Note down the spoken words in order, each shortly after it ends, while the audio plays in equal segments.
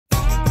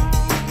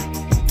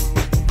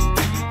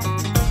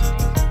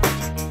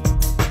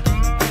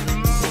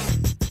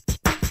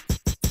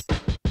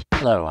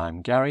Hello,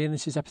 I'm Gary and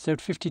this is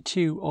episode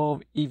 52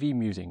 of EV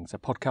Musings, a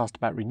podcast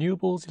about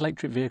renewables,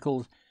 electric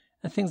vehicles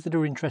and things that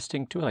are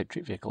interesting to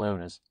electric vehicle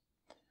owners.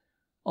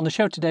 On the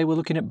show today we're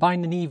looking at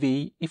buying an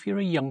EV if you're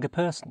a younger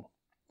person.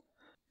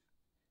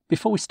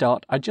 Before we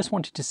start, I just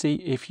wanted to see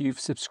if you've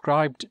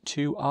subscribed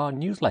to our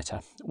newsletter.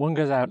 One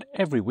goes out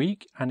every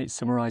week and it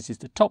summarises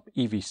the top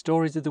EV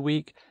stories of the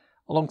week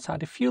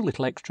alongside a few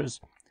little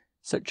extras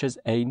such as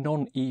a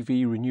non-EV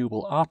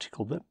renewable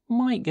article that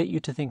might get you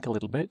to think a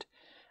little bit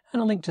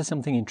and a link to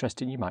something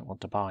interesting you might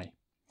want to buy.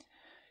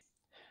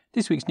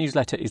 This week's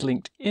newsletter is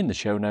linked in the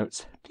show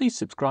notes. Please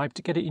subscribe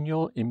to get it in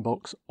your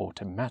inbox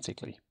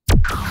automatically.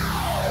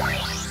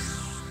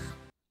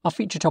 Our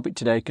feature topic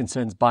today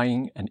concerns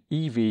buying an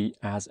EV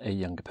as a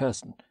younger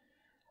person.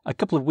 A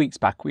couple of weeks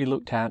back we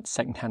looked at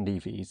second-hand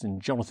EVs and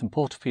Jonathan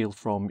Porterfield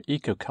from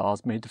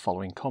EcoCars made the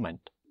following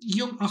comment.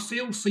 I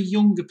feel for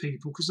younger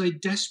people because they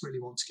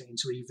desperately want to get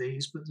into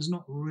EVs, but there's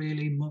not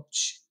really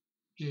much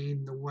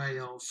in the way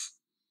of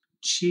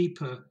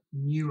cheaper,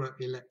 newer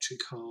electric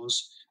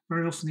cars.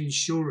 Very often the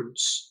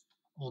insurance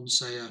on,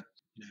 say, a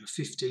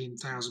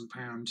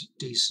 £15,000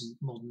 decent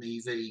modern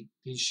EV, the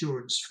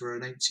insurance for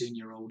an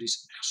 18-year-old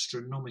is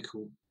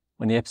astronomical.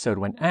 When the episode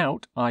went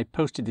out, I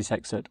posted this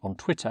excerpt on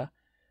Twitter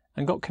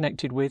and got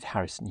connected with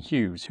Harrison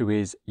Hughes, who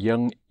is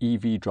Young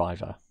EV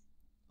Driver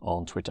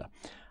on Twitter.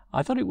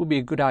 I thought it would be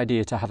a good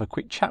idea to have a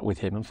quick chat with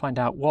him and find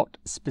out what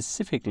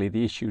specifically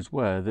the issues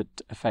were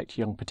that affect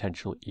young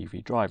potential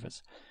EV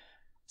drivers.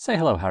 Say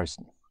hello,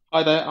 Harrison.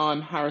 Hi there,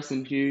 I'm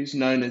Harrison Hughes,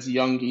 known as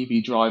Young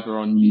EV Driver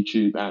on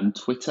YouTube and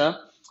Twitter.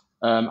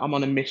 I'm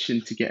on a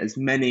mission to get as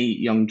many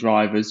young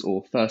drivers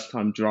or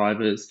first-time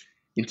drivers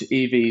into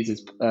EVs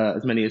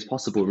as many as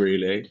possible,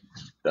 really.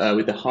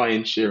 With the high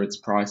insurance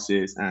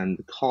prices and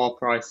the car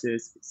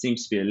prices, it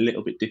seems to be a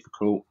little bit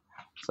difficult.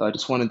 So I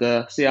just wanted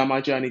to see how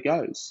my journey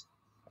goes.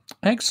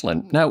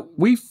 Excellent. Now,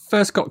 we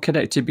first got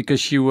connected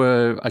because you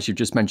were, as you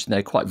just mentioned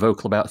there, quite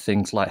vocal about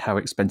things like how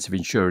expensive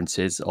insurance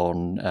is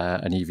on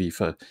an EV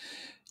for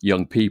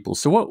young people.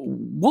 So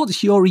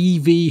what's your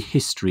EV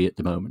history at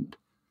the moment?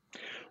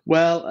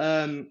 Well,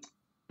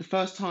 the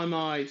first time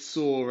I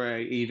saw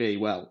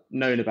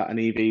known about an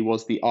EV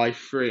was the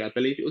i3. I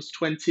believe it was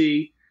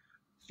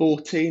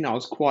 2014. I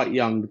was quite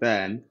young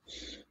then.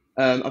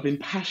 I've been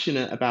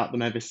passionate about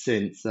them ever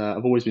since.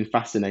 I've always been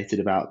fascinated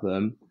about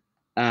them.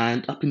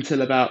 And up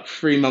until about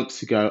 3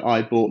 months ago,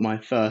 I bought my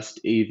first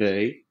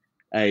EV,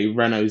 a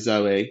Renault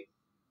Zoe.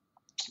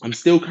 I'm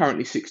still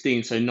currently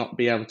 16, so not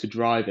be able to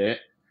drive it,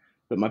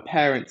 but my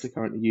parents are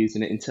currently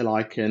using it until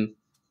I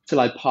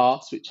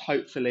pass, which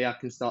hopefully I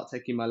can start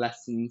taking my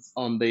lessons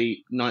on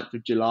the 9th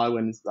of July,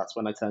 that's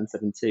when I turn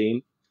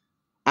 17.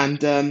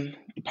 And my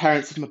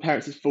parents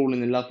have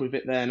fallen in love with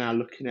it. They're now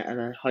looking at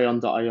a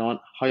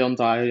Hyundai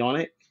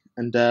Ioniq,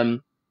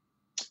 and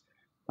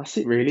that's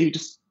it really.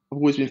 I've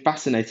always been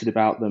fascinated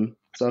about them,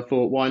 so I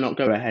thought, why not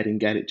go ahead and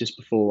get it just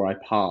before I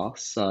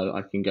pass, so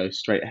I can go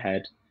straight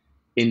ahead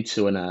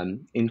into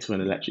an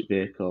electric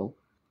vehicle.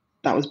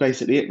 That was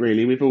basically it,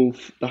 really.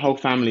 The whole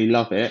family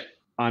love it.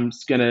 I'm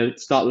just going to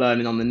start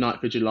learning on the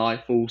 9th of July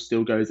if all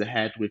still goes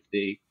ahead with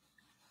the,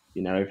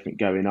 everything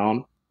going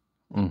on.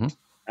 Mm-hmm.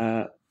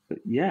 But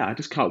yeah, I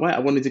just can't wait. I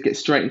wanted to get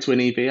straight into an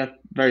EV. I'm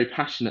very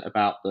passionate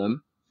about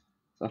them,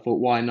 so I thought,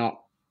 why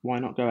not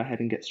go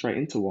ahead and get straight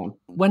into one?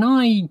 When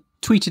I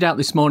tweeted out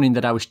this morning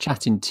that I was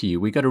chatting to you,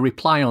 we got a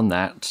reply on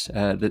that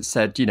that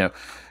said,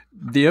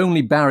 the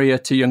only barrier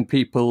to young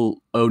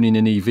people owning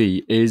an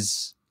EV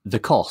is the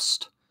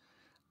cost.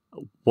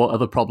 What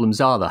other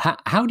problems are there?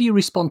 How do you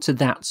respond to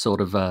that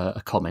sort of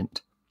a comment?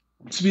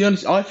 To be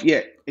honest,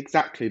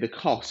 exactly the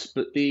cost,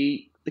 but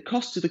the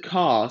cost of the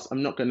cars,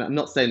 I'm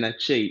not saying they're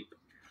cheap,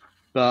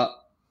 but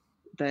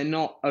they're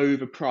not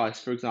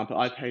overpriced. For example,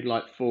 I paid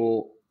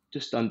for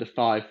just under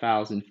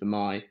 5,000 for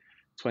my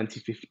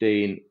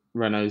 2015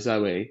 Renault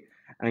Zoe,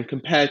 and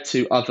compared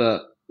to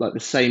other the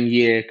same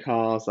year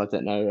cars, I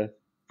don't know, a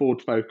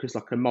Ford Focus,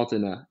 like a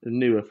Modena, a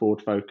newer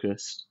Ford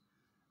Focus,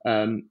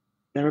 they're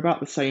about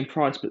the same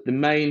price. But the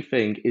main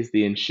thing is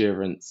the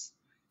insurance.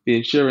 The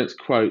insurance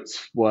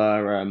quotes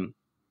were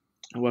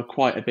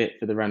quite a bit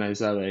for the Renault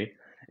Zoe.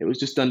 It was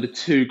just under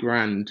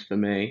 $2,000 for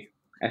me,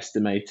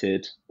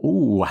 estimated.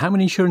 Ooh, how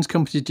many insurance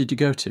companies did you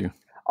go to?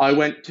 I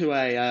went to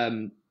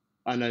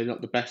I know not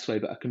the best way,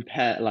 but a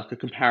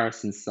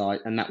comparison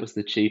site, and that was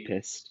the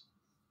cheapest.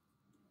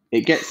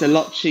 It gets a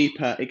lot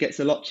cheaper.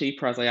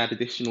 As I add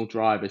additional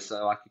drivers,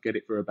 so I could get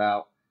it for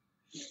about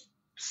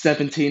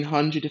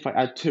 1,700 if I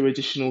add 2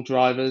 additional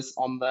drivers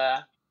on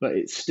there. But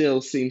it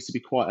still seems to be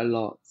quite a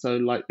lot. So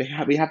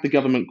we have the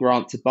government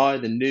grant to buy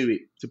new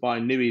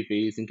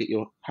EVs and get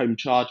your home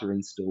charger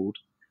installed.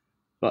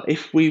 But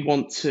if we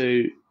want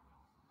to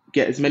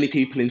get as many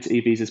people into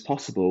EVs as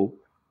possible,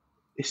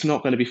 it's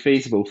not going to be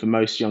feasible for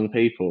most young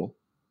people.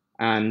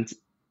 And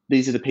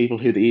these are the people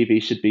who the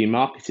EV should be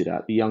marketed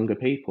at, the younger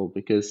people,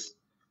 because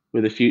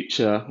with the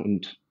future,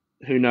 and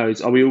who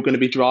knows, are we all going to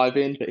be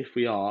driving? But if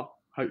we are,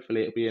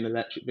 hopefully it'll be an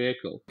electric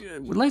vehicle.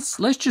 Let's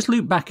just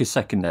loop back a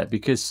second there,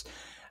 because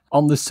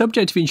On the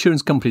subject of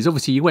insurance companies,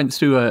 obviously you went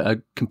through a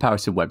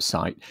comparison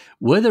website.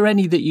 Were there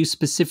any that you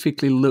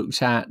specifically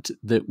looked at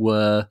that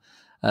were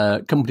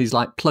companies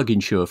like Plug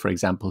Insure, for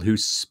example, who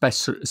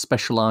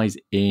specialise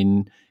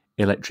in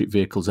electric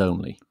vehicles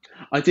only?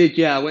 I did,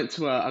 yeah.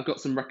 I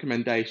got some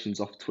recommendations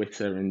off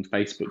Twitter and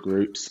Facebook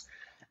groups,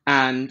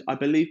 and I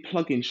believe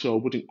Plug Insure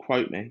wouldn't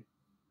quote me,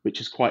 which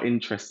is quite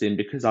interesting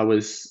because I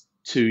was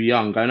too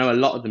young. I know a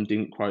lot of them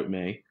didn't quote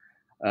me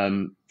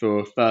for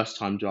a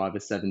first-time driver,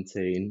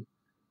 17.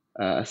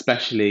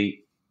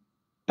 Especially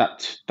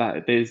that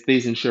there's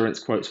these insurance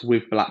quotes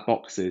with black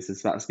boxes,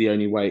 as that's the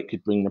only way it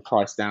could bring the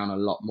price down a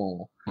lot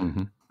more.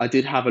 Mm-hmm. I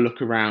did have a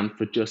look around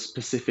for just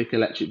specific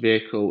electric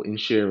vehicle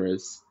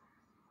insurers,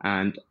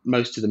 and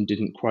most of them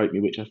didn't quote me,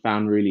 which I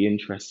found really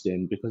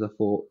interesting because I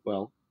thought,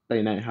 well,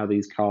 they know how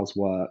these cars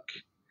work,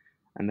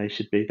 and they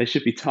should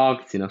be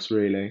targeting us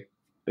really.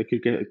 They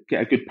could get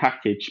a good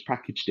package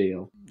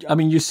deal. I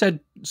mean, you said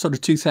sort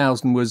of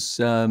 2,000 was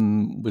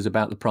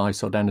about the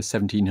price, or down to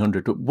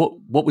 1,700. But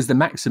what was the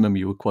maximum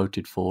you were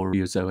quoted for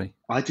your Zoe?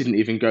 I didn't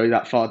even go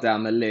that far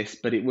down the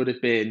list, but it would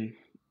have been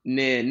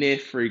near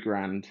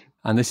 £3,000.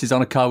 And this is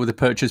on a car with a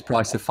purchase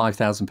price of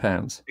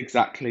 £5,000.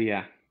 Exactly,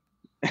 yeah.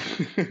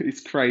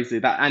 It's crazy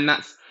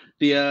that's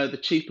the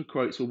cheaper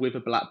quotes were with a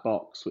black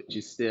box, which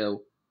is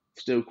still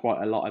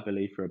quite a lot, I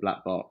believe, for a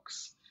black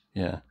box.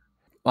 Yeah.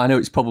 I know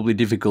it's probably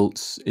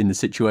difficult in the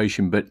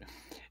situation, but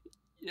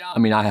I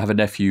mean, I have a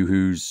nephew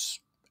who's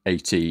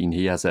 18.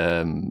 He has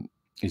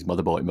his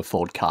mother bought him a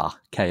Ford car,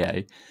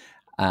 KA.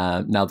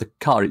 Now, the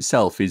car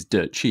itself is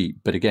dirt cheap,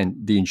 but again,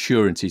 the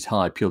insurance is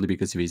high purely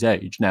because of his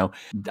age. Now,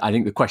 I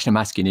think the question I'm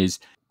asking is,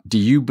 do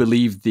you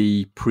believe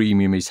the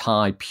premium is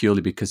high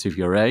purely because of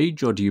your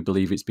age, or do you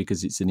believe it's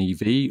because it's an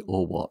EV,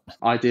 or what?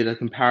 I did a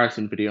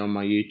comparison video on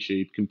my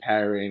YouTube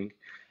comparing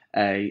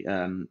a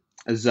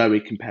Zoe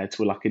compared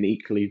to like an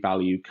equally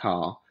valued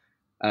car,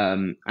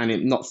 and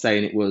I'm not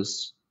saying it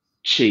was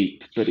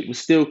cheap, but it was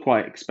still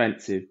quite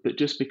expensive. But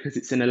just because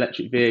it's an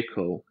electric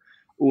vehicle,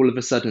 all of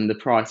a sudden the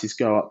prices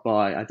go up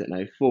by, I don't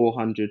know,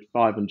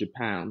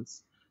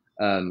 £400-500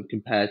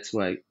 compared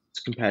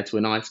to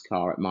a nice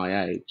car at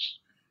my age.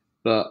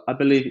 But I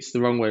believe it's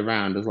the wrong way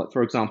around. As like,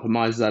 for example,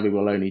 my Zoe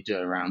will only do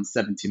around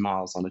 70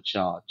 miles on a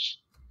charge.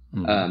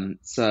 Mm-hmm.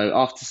 So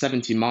after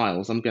 70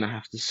 miles, I'm going to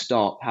have to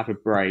stop, have a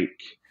break,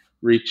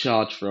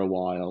 recharge for a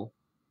while.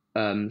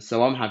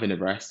 So I'm having a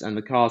rest and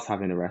the car's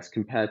having a rest,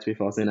 compared to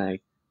if I was in a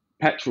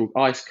petrol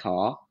ICE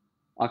car,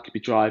 I could be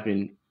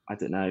driving, I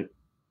don't know,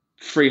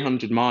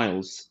 300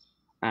 miles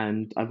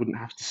and I wouldn't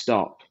have to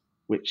stop,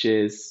 which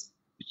is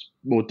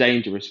more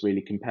dangerous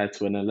really compared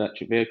to an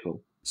electric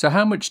vehicle. So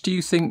how much do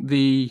you think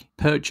the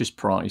purchase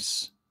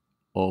price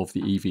of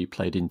the EV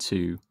played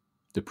into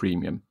the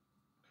premium?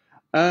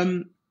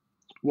 On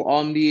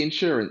the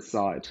insurance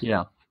side?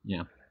 Yeah.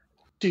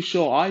 Too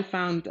sure. I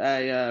found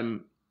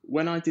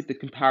when I did the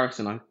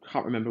comparison, I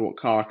can't remember what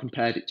car I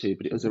compared it to,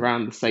 but it was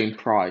around the same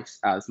price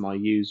as my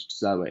used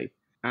Zoe.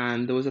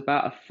 And there was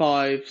about a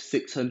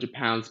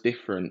 £500-600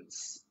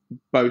 difference,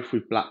 both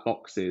with black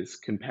boxes,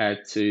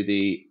 compared to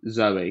the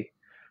Zoe,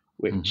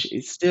 which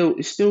is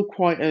still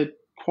quite a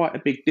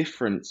big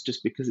difference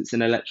just because it's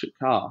an electric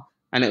car.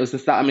 And it was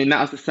that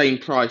was the same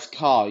price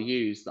car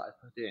used that I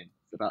put in.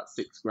 It's about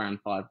 £6,000,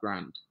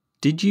 £5,000.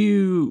 Did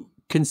you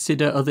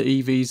consider other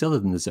EVs other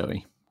than the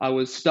Zoe? I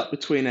was stuck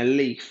between a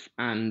Leaf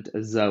and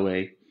a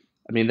Zoe.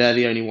 I mean, they're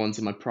the only ones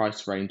in my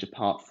price range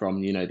apart from,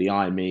 the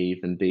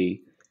iMEV and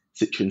the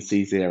Citroen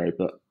C0,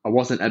 but I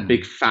wasn't a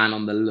big fan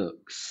on the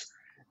looks.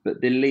 But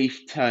the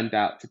Leaf turned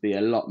out to be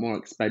a lot more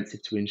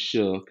expensive to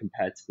insure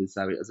compared to the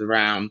Zoe. It was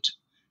around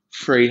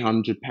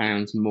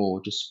 £300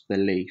 more just for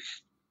the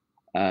Leaf.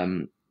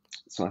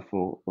 So I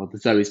thought, well, the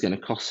Zoe's going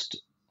to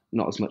cost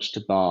not as much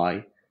to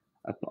buy.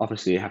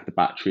 Obviously, you have the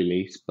battery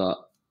lease, but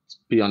to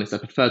be honest, I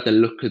preferred the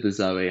look of the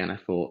Zoe, and I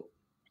thought,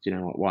 do you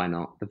know what, why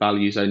not? The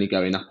value's only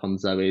going up on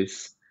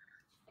Zoes.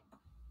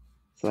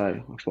 So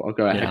I thought I'll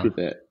go ahead with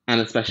it,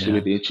 and especially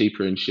with the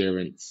cheaper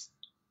insurance.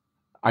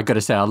 I got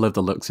to say, I love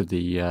the looks of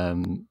the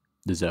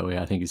Zoe.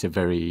 I think it's a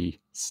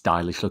very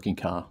stylish looking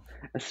car.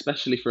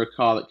 Especially for a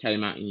car that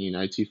came out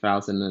in,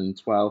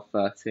 2012,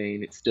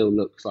 13, it still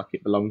looks like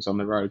it belongs on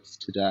the roads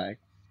today.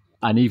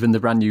 And even the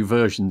brand new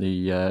version,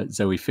 the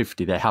Zoe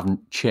 50, they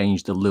haven't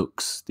changed the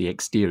looks, the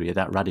exterior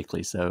that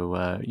radically.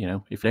 So,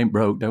 if it ain't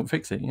broke, don't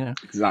fix it,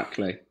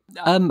 Exactly.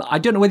 I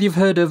don't know whether you've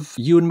heard of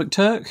Ewan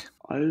McTurk.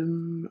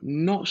 I'm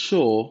not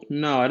sure.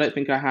 No, I don't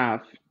think I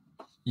have.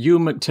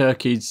 Ewan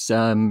McTurk is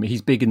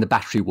he's big in the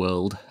battery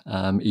world,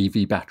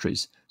 EV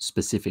batteries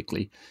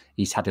specifically.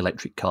 He's had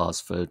electric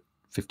cars for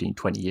 15,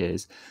 20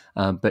 years.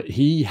 But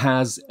he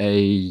has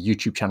a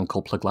YouTube channel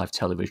called Plug Life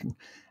Television.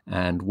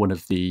 And one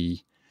of the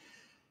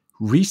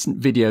recent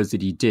videos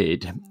that he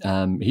did,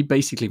 he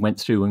basically went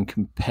through and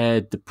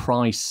compared the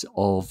price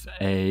of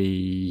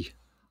I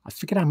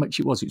forget how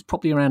much it was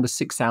probably around a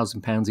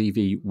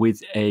 £6,000 EV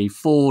with a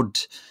Ford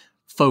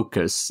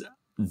Focus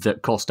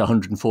that cost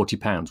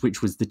 £140,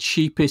 which was the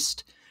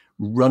cheapest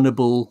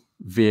runnable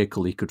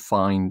vehicle he could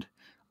find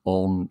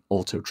on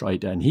Auto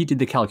Trader, and he did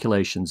the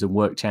calculations and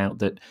worked out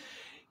that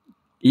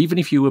even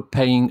if you were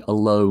paying a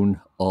loan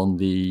on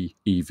the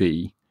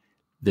EV,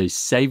 the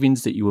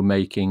savings that you were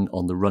making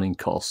on the running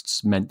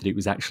costs meant that it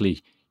was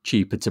actually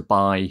cheaper to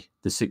buy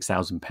the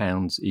 £6,000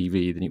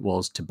 EV than it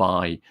was to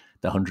buy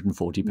the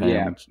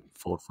 £140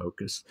 Ford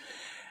Focus.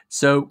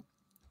 So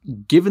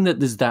given that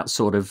there's that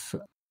sort of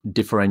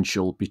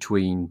differential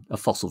between a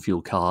fossil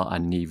fuel car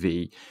and an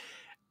EV,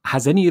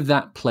 has any of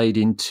that played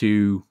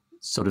into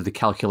sort of the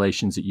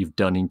calculations that you've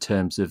done in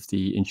terms of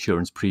the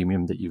insurance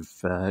premium that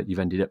you've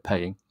ended up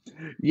paying?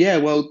 Yeah,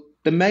 well,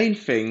 the main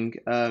thing,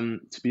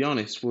 to be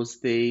honest, was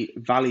the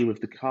value of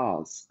the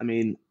cars. I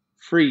mean,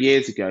 3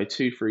 years ago,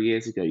 3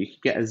 years ago, you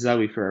could get a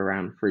Zoe for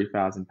around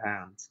 £3,000,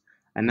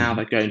 and now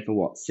they're going for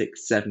what,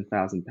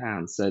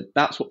 £6,000-7,000. So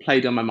that's what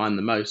played on my mind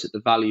the most. That the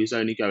value is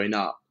only going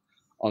up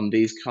on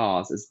these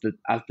cars as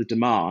the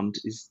demand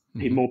is,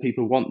 more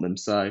people want them.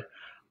 So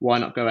why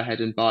not go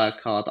ahead and buy a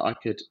car that I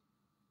could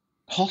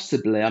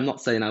possibly, I'm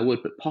not saying I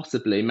would, but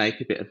possibly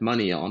make a bit of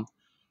money on,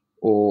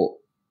 or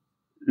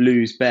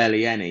lose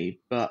barely any.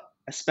 But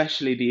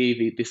especially the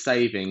EV, the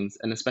savings,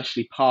 and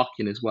especially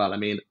parking as well. I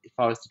mean, if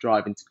I was to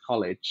drive into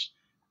college,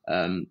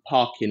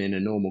 parking in a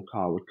normal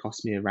car would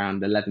cost me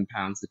around £11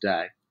 a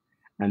day.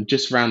 And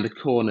just round the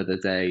corner the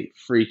day,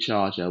 free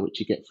charger, which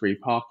you get free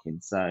parking.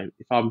 So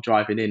if I'm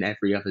driving in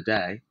every other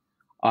day,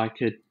 I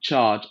could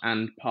charge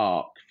and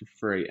park for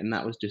free. And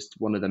that was just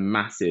one of the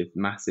massive,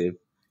 massive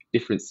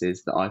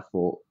differences that I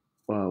thought,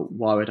 well,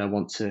 why would I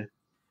want to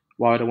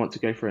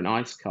go for an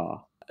ICE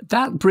car?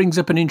 That brings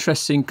up an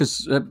interesting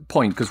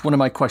point, because one of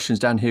my questions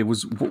down here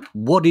was,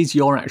 what is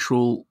your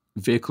actual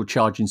vehicle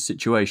charging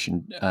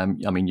situation? I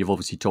mean, you've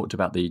obviously talked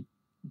about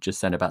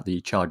just then about the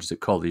chargers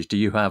at college. Do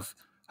you have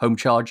home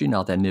charging?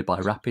 Are there nearby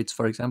rapids,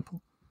 for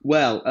example?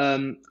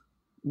 Well,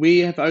 we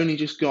have only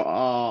just got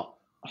our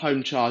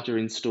home charger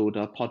installed,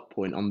 our pod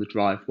point on the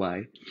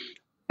driveway.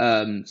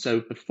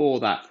 So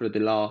before that, for the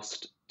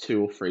last 2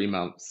 or 3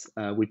 months,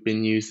 we've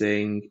been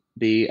using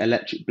the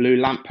electric blue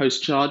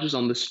lamppost chargers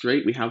on the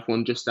street. We have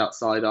one just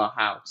outside our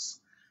house,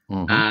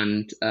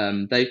 and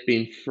they've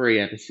been free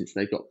ever since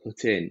they got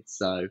put in.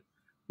 So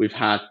we've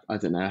had, I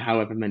don't know,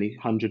 however many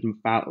 100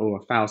 or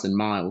 1,000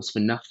 miles for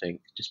nothing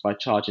just by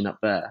charging up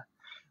there.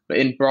 But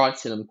in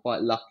Brighton, I'm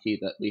quite lucky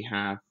that we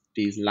have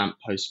these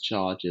lamppost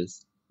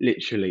chargers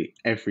literally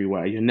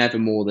everywhere. You're never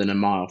more than a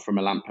mile from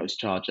a lamppost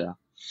charger.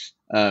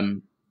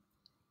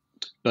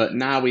 But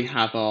now we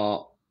have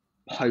our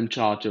home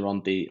charger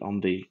on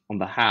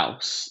the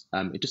house.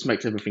 It just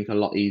makes everything a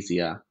lot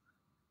easier.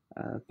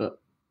 But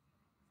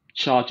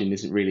charging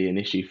isn't really an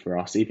issue for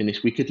us, even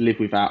if we could live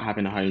without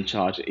having a home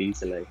charger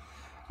easily.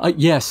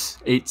 Yes,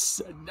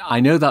 I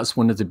know that's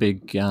one of the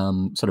big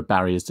sort of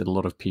barriers that a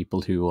lot of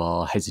people who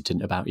are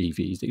hesitant about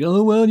EVs. They go,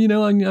 oh, well, you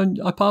know,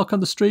 I park on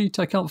the street,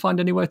 I can't find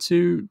anywhere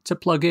to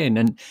plug in.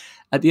 And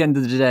at the end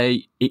of the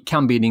day, it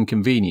can be an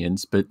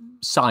inconvenience. But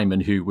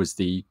Simon, who was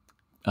the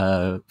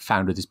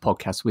founder of this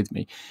podcast with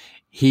me,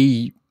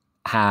 he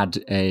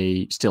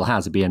still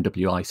has a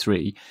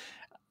BMW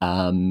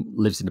i3,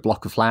 lives in a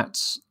block of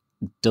flats,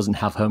 doesn't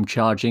have home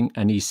charging,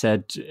 and he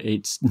said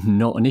it's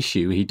not an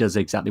issue. He does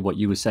exactly what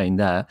you were saying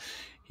there.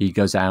 He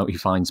goes out, he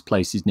finds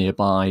places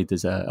nearby.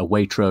 There's a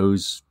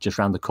Waitrose just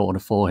around the corner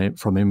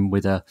from him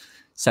with a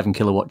 7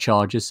 kilowatt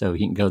charger, so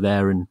he can go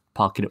there and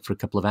park it up for a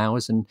couple of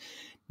hours and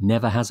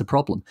never has a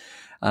problem.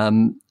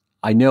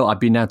 I know I've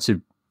been out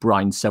to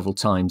Brighton several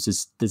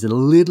times. There's a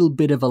little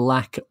bit of a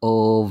lack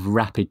of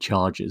rapid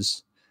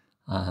chargers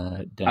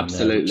down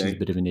there, which is a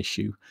bit of an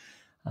issue.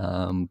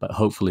 But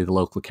hopefully the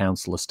local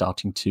council are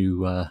starting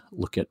to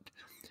look at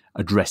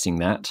addressing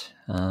that,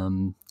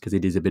 because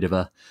it is a bit of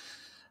a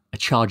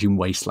charging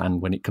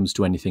wasteland when it comes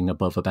to anything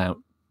above about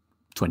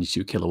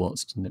 22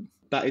 kilowatts, isn't it?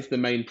 That is the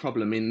main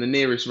problem. I mean, the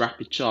nearest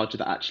rapid charger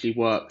that actually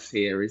works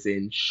here is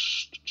in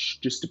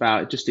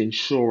just in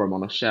Shoreham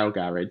on a Shell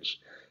garage.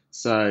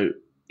 So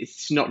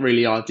it's not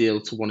really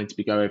ideal to wanting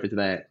to go over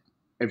there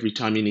every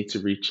time you need to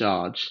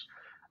recharge.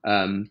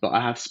 But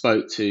I have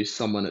spoke to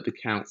someone at the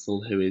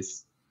council who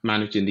is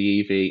managing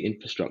the EV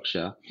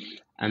infrastructure,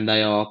 and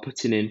they are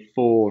putting in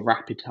 4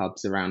 rapid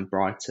hubs around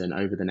Brighton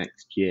over the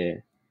next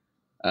year,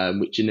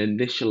 which will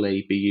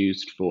initially be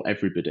used for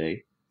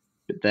everybody.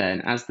 But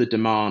then as the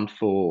demand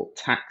for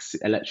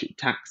electric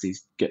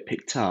taxis get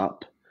picked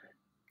up,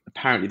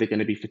 apparently they're going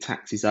to be for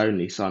taxis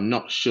only. So I'm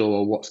not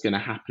sure what's going to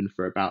happen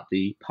for about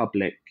the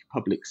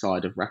public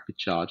side of rapid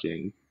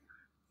charging,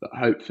 but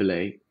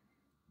hopefully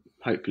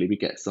we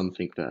get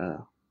something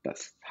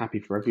that's happy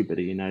for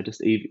everybody. You know,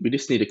 we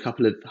just need a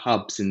couple of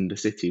hubs in the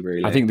city,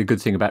 really. I think the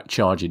good thing about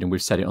charging, and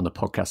we've said it on the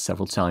podcast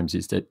several times,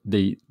 is that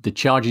the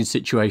charging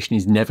situation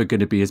is never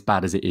going to be as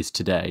bad as it is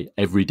today.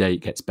 Every day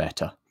it gets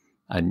better.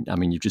 And I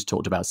mean, you've just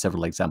talked about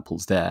several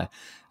examples there.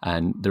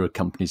 And there are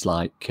companies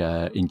like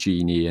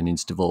Ingenie and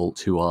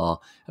Instavolt, who are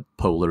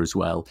Polar as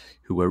well,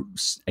 who are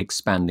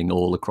expanding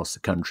all across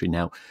the country.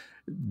 Now,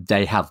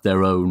 they have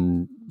their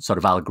own sort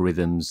of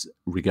algorithms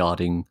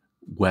regarding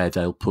where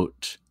they'll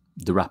put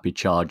the rapid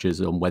chargers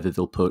and whether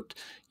they'll put,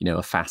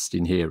 a fast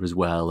in here as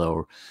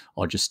well,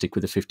 or just stick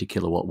with the 50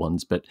 kilowatt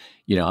ones. But,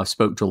 I've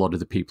spoken to a lot of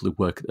the people who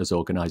work at those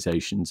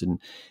organisations, and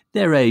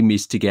their aim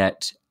is to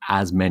get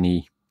as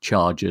many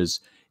chargers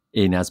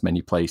in as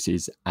many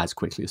places as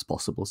quickly as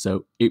possible.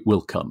 So it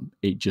will come.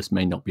 It just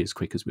may not be as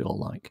quick as we all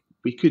like.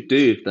 We could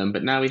do with them,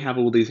 but now we have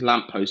all these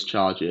lamppost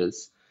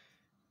chargers.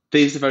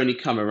 These have only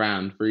come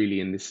around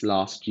really in this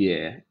last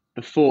year.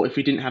 Before, if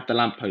we didn't have the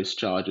lamppost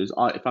chargers,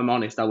 if I'm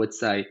honest, I would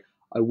say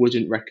I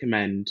wouldn't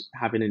recommend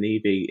having an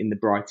EV in the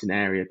Brighton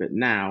area. But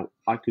now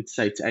I could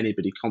say to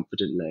anybody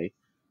confidently,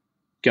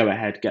 go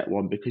ahead, get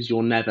one, because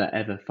you're never,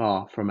 ever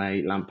far from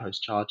a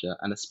lamppost charger.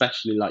 And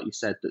especially, like you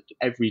said, that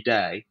every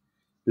day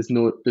there's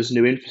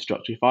new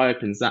infrastructure. If I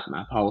open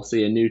ZapMap, I will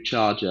see a new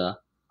charger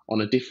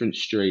on a different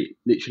street,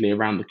 literally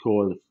around the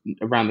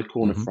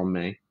corner from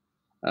me.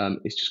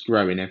 It's just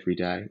growing every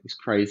day. It's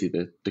crazy,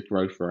 the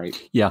growth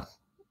rate. Yeah,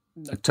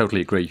 I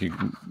totally agree.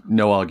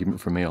 No argument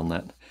from me on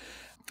that.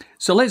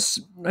 So let's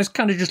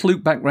kind of just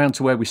loop back round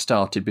to where we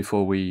started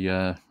before we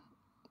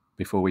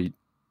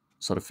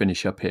sort of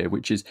finish up here,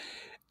 which is,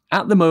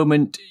 at the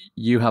moment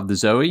you have the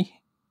Zoe.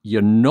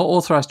 You're not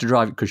authorised to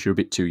drive it because you're a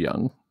bit too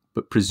young,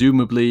 but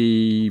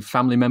presumably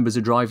family members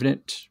are driving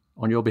it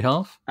on your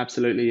behalf?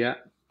 Absolutely, yeah.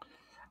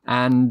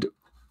 And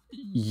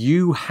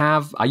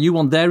are you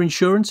on their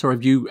insurance, or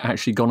have you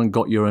actually gone and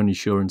got your own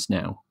insurance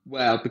now?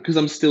 Well, because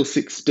I'm still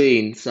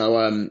 16, so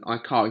I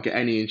can't get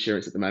any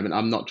insurance at the moment.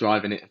 I'm not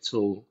driving it at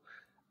all.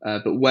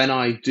 But when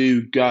I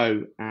do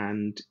go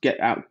and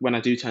when I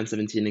do turn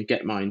 17 and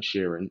get my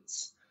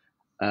insurance,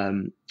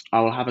 I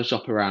will have a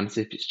shop around and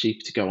see if it's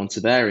cheaper to go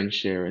onto their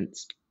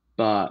insurance.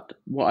 But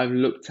what I've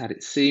looked at,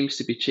 it seems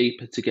to be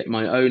cheaper to get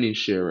my own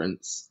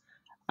insurance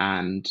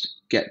and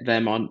get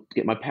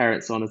my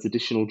parents on as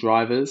additional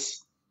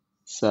drivers.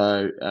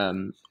 So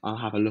I'll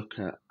have a look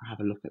at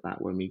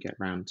that when we get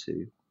round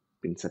to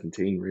being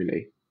 17,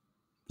 really.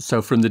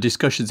 So from the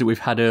discussions that we've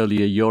had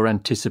earlier, you're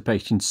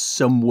anticipating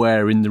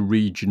somewhere in the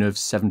region of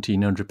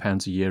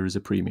 £1,700 a year as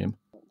a premium.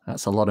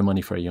 That's a lot of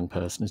money for a young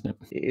person, isn't it?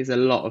 It is a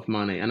lot of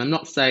money. And I'm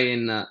not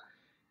saying that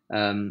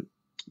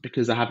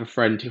because I have a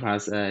friend who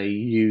has a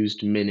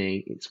used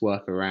Mini, it's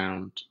worth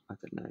around, I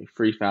don't know,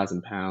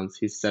 £3,000.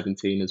 He's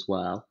 17 as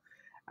well.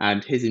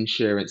 And his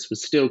insurance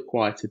was still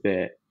quite a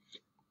bit,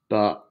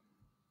 but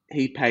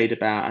he paid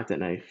about, I don't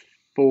know,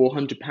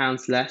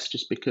 £400 less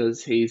just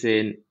because he's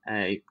in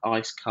a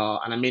ICE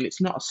car. And I mean, it's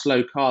not a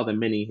slow car, the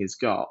Mini he's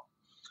got.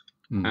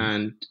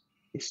 And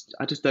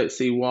I just don't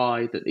see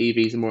why that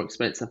EVs are more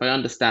expensive. I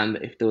understand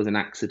that if there was an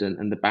accident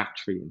and the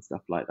battery and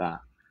stuff like that,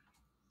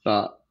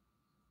 but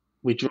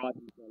we're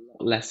driving for a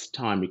lot less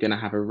time. You're going to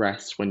have a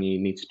rest when you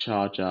need to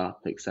charge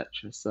up, etc.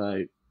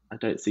 So I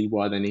don't see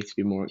why they need to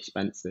be more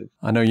expensive.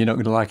 I know you're not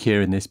going to like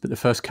hearing this, but the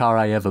first car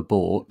I ever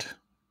bought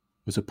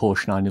was a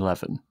Porsche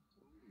 911.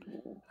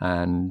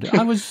 And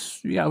I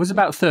was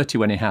about 30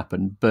 when it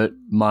happened, but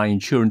my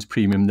insurance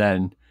premium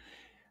then,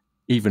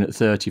 even at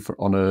 30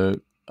 on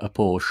a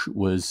Porsche,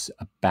 was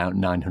about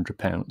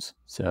 £900.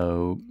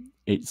 So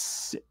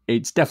it's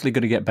definitely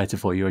going to get better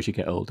for you as you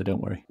get older,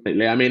 don't worry.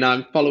 I mean,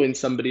 I'm following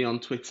somebody on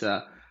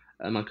Twitter,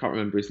 I can't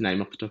remember his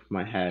name off the top of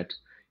my head.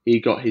 He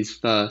got his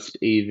first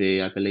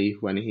EV, I believe,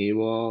 when he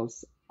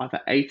was either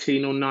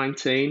 18 or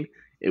 19.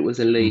 It was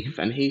a Leaf,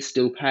 and he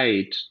still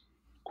paid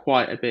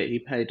quite a bit. He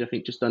paid, I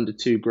think, just under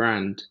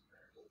 £2,000.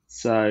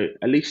 So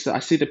at least I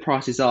see the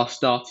prices are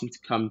starting to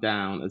come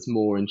down as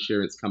more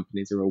insurance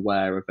companies are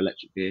aware of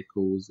electric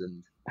vehicles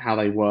and how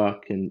they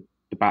work and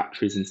the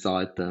batteries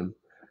inside them.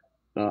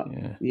 But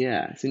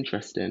yeah, it's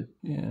interesting.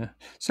 Yeah.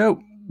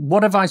 So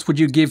what advice would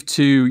you give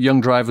to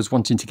young drivers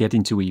wanting to get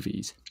into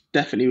EVs?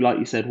 Definitely, like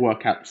you said,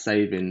 work out the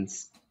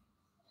savings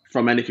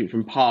from anything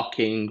from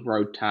parking,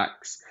 road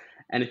tax,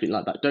 anything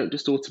like that. Don't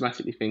just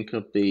automatically think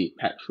of the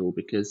petrol,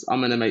 because I'm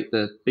going to make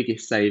the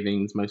biggest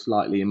savings most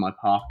likely in my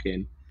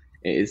parking.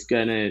 It is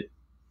going to,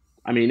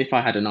 I mean, if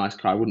I had a nice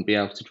car, I wouldn't be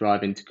able to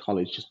drive into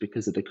college just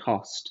because of the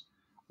cost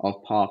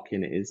of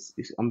parking. It's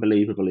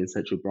unbelievable in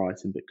central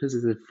Brighton. Because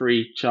there's a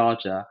free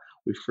charger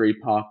with free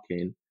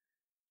parking,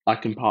 I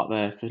can park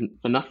there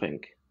for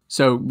nothing.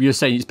 So you're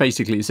saying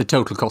it's a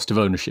total cost of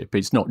ownership.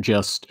 It's not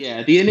just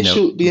the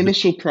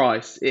initial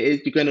price. It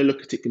is, you're going to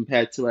look at it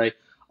compared to a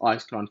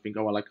ICE car and think,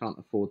 oh well, I can't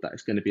afford that.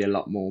 It's going to be a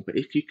lot more. But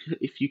if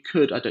you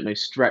could, I don't know,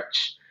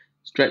 stretch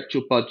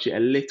your budget a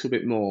little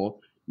bit more,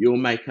 you'll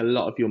make a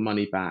lot of your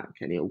money back,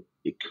 and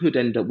it could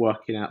end up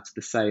working out to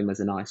the same as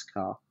an ICE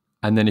car.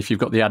 And then if you've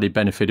got the added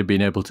benefit of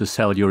being able to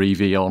sell your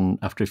EV on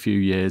after a few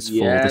years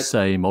for the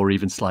same or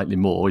even slightly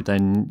more,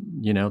 then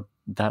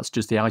that's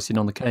just the icing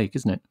on the cake,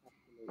 isn't it?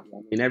 I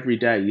mean, every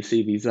day you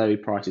see these Zoe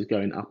prices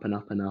going up and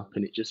up and up,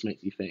 and it just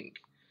makes you think,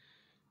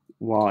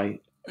 why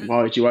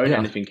would you own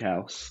anything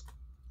else?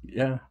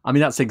 Yeah. I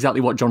mean, that's exactly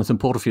what Jonathan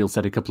Porterfield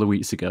said a couple of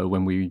weeks ago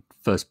when we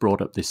first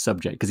brought up this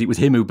subject, because it was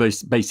him who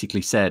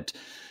basically said,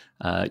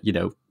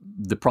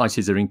 the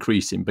prices are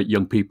increasing, but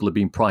young people are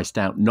being priced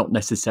out, not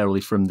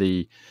necessarily from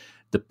the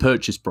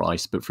purchase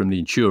price, but from the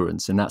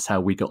insurance. And that's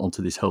how we got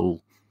onto this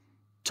whole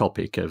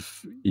topic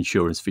of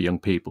insurance for young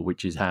people,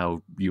 which is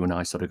how you and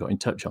I sort of got in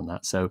touch on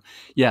that. So,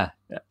 yeah,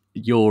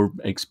 your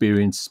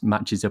experience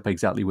matches up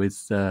exactly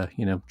with,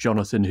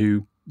 Jonathan,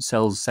 who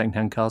sells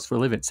secondhand cars for a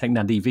living,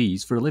 secondhand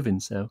EVs for a living.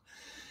 So,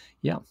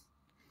 yeah.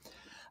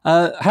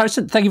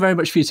 Harrison, thank you very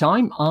much for your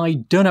time. I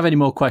don't have any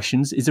more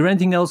questions. Is there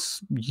anything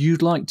else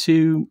you'd like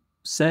to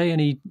say?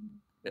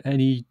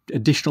 Any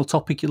additional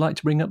topic you'd like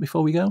to bring up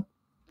before we go?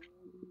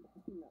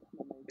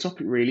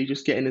 Topic really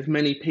just getting as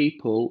many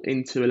people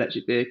into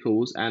electric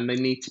vehicles, and they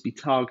need to be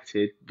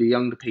targeted. The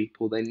younger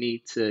people, they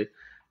need to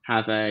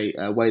have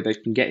a way they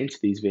can get into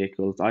these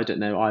vehicles. I don't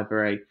know,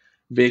 either a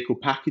vehicle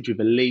package with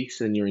a lease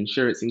and your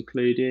insurance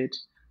included.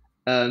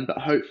 But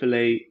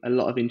hopefully a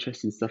lot of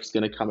interesting stuff's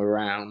going to come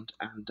around,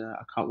 and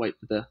I can't wait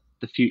for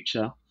the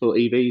future for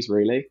EVs,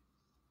 really.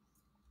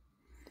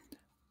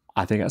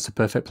 I think that's a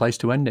perfect place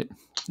to end it.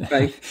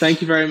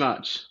 Thank you very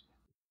much.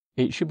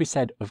 It should be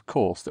said, of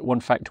course, that one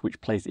factor which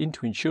plays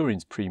into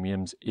insurance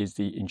premiums is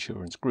the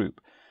insurance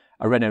group.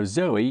 A Renault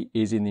Zoe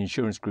is in the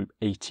insurance group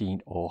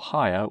 18 or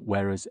higher,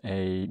 whereas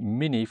a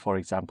Mini, for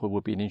example,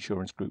 would be in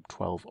insurance group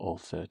 12 or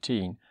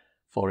 13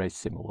 for a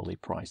similarly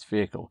priced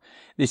vehicle.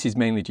 This is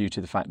mainly due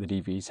to the fact that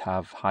EVs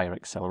have higher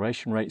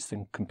acceleration rates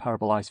than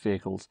comparable ICE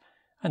vehicles,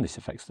 and this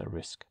affects their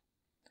risk.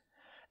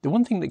 The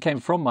one thing that came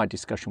from my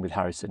discussion with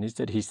Harrison is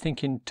that he's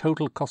thinking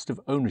total cost of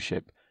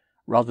ownership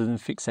rather than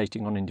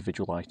fixating on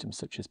individual items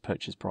such as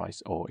purchase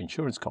price or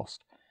insurance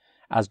cost.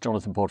 As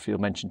Jonathan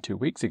Porterfield mentioned 2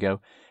 weeks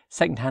ago,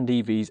 second-hand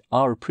EVs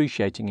are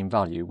appreciating in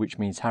value, which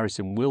means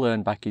Harrison will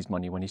earn back his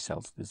money when he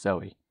sells the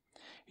Zoe.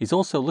 He's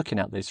also looking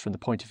at this from the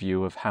point of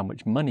view of how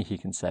much money he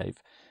can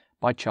save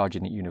by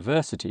charging at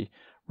university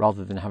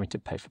rather than having to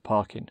pay for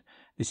parking.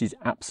 This is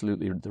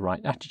absolutely the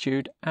right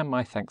attitude, and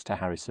my thanks to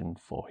Harrison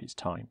for his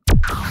time.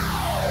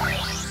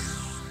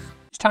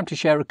 It's time to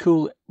share a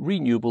cool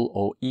renewable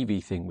or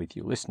EV thing with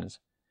you listeners.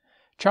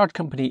 Charge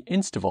company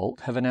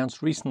InstaVolt have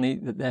announced recently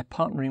that they're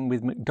partnering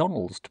with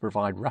McDonald's to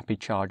provide rapid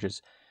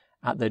chargers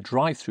at their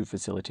drive-through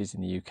facilities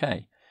in the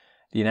UK.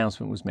 The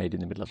announcement was made in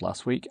the middle of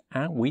last week,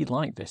 and we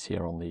like this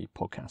here on the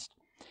podcast.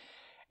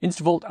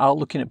 InstaVolt are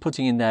looking at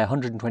putting in their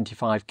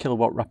 125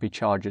 kilowatt rapid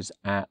chargers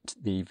at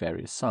the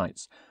various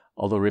sites.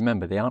 Although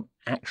remember, they aren't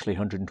actually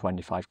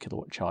 125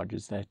 kilowatt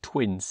chargers, they're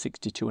twin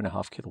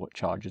 62.5 kilowatt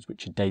chargers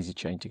which are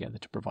daisy-chained together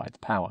to provide the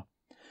power.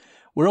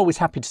 We're always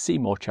happy to see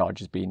more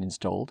chargers being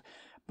installed,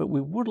 but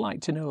we would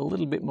like to know a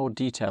little bit more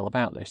detail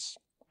about this.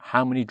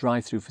 How many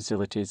drive-through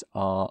facilities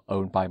are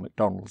owned by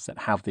McDonald's that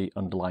have the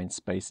underlying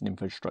space and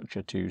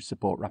infrastructure to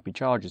support rapid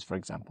chargers, for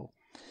example?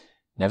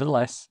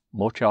 Nevertheless,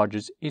 more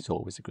chargers is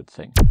always a good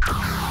thing.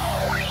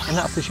 And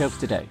that's the show for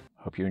today.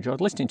 Hope you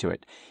enjoyed listening to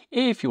it.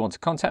 If you want to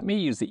contact me,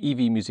 use the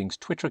EV Musings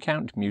Twitter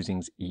account,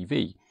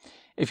 MusingsEV.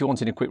 If you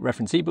wanted a quick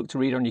reference ebook to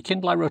read on your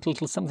Kindle, I wrote a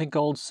little something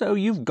called So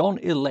You've Gone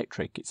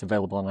Electric. It's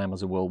available on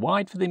Amazon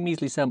worldwide for the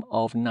measly sum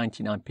of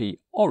 99p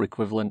or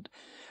equivalent.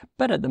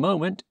 But at the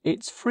moment,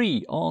 it's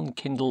free on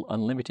Kindle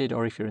Unlimited,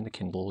 or if you're in the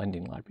Kindle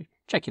Lending Library,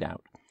 check it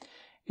out.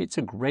 It's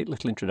a great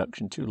little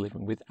introduction to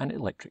living with an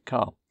electric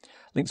car.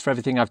 Links for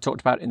everything I've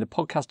talked about in the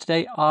podcast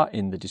today are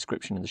in the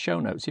description and the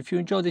show notes. If you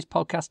enjoy this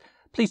podcast,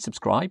 please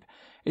subscribe.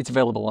 It's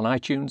available on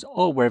iTunes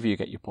or wherever you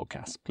get your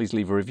podcasts. Please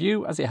leave a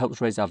review as it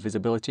helps raise our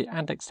visibility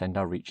and extend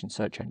our reach in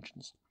search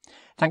engines.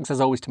 Thanks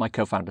as always to my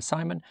co-founder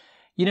Simon.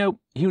 You know,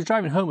 he was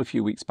driving home a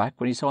few weeks back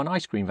when he saw an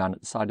ice cream van at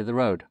the side of the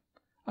road.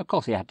 Of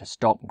course, he had to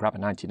stop and grab a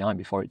 99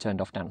 before it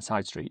turned off down a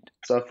side street.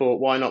 So I thought,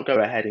 why not go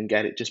ahead and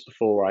get it just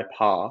before I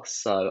pass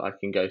so I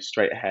can go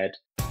straight ahead.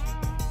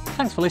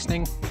 Thanks for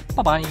listening.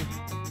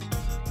 Bye-bye.